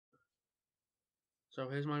So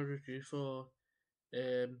here's my review for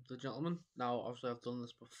The Gentleman. Now, obviously, I've done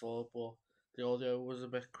this before, but the audio was a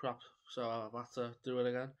bit crap, so I've had to do it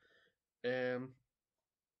again.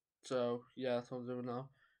 So yeah, that's what I'm doing now.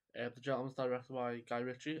 The Gentleman's directed by Guy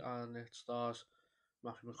Ritchie, and it stars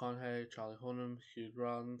Matthew McConaughey, Charlie Hunnam, Hugh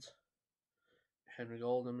Grant, Henry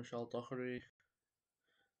Golding, Michelle Dockery,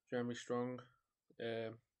 Jeremy Strong,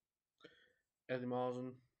 um, Eddie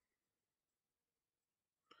Marsan.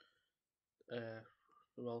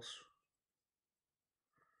 Who else?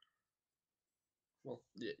 Well,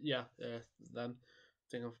 yeah, then I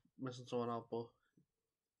think I'm missing someone out, but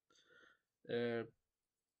uh,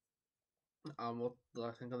 and what do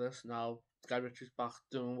I think of this? Now, Guy Ritchie's back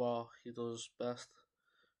doing what he does best: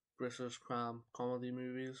 British crime comedy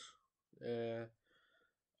movies. Uh,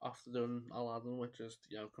 After doing Aladdin, which is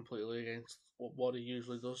completely against what he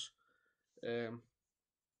usually does. Um,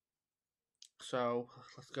 so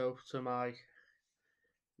let's go to my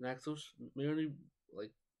negatives. Me only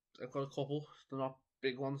like I've got a couple. They're not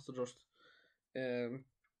big ones. They're just um,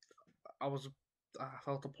 I was I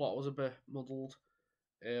felt the plot was a bit muddled.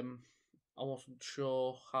 Um, I wasn't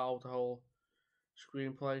sure how the whole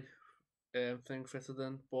screenplay thing fitted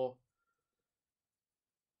in, but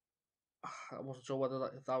I wasn't sure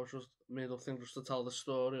whether if that was just made up thing just to tell the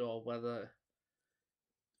story or whether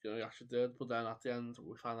he actually did. But then at the end,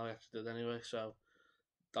 we found out he actually did anyway, so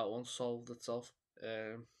that one solved itself.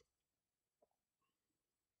 Um,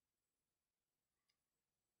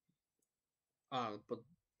 but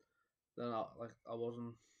then I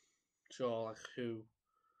wasn't sure who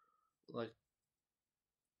like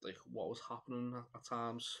what was happening at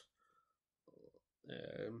times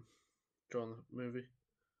um, during the movie.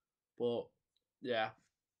 But yeah,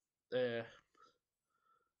 uh,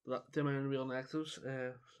 but they're my only real negatives.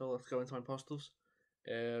 So let's go into my positives.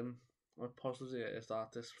 Um, my positives here is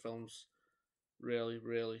that this film's really,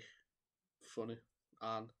 really funny,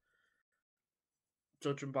 and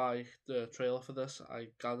judging by the trailer for this, I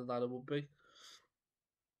gathered that it would be,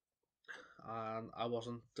 and I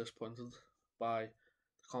wasn't disappointed by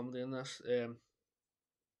the comedy in this.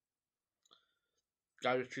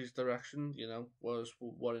 Guy Ritchie's direction, was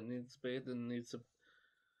what it needed to be. It didn't need to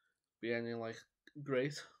be anything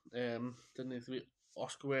great. Didn't need to be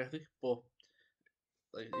Oscar worthy, but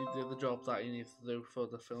he did the job that he needed to do for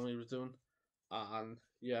the film he was doing. And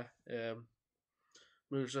yeah,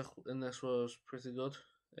 music in this was pretty good.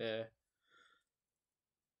 Uh,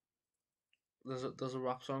 there's a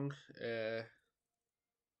rap song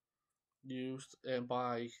used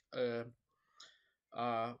by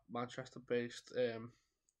a Manchester-based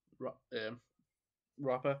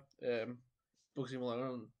rapper, Bugsy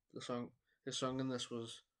Malone. And his song in this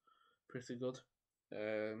was pretty good.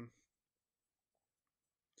 Um,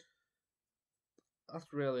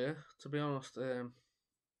 that's really it, to be honest.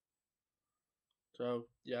 So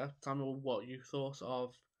yeah, tell me what you thought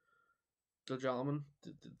of The Gentleman.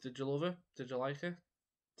 Did you love it? Did you like it?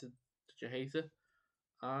 Did you hate it?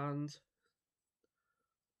 And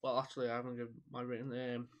well, actually, I haven't given my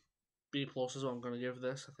rating. B plus is what I'm going to give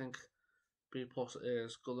this. I think B plus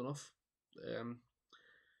is good enough. Um,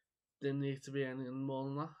 didn't need to be anything more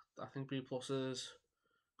than that. I think B plus is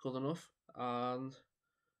good enough. And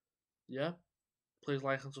yeah, please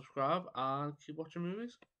like and subscribe and keep watching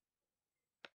movies.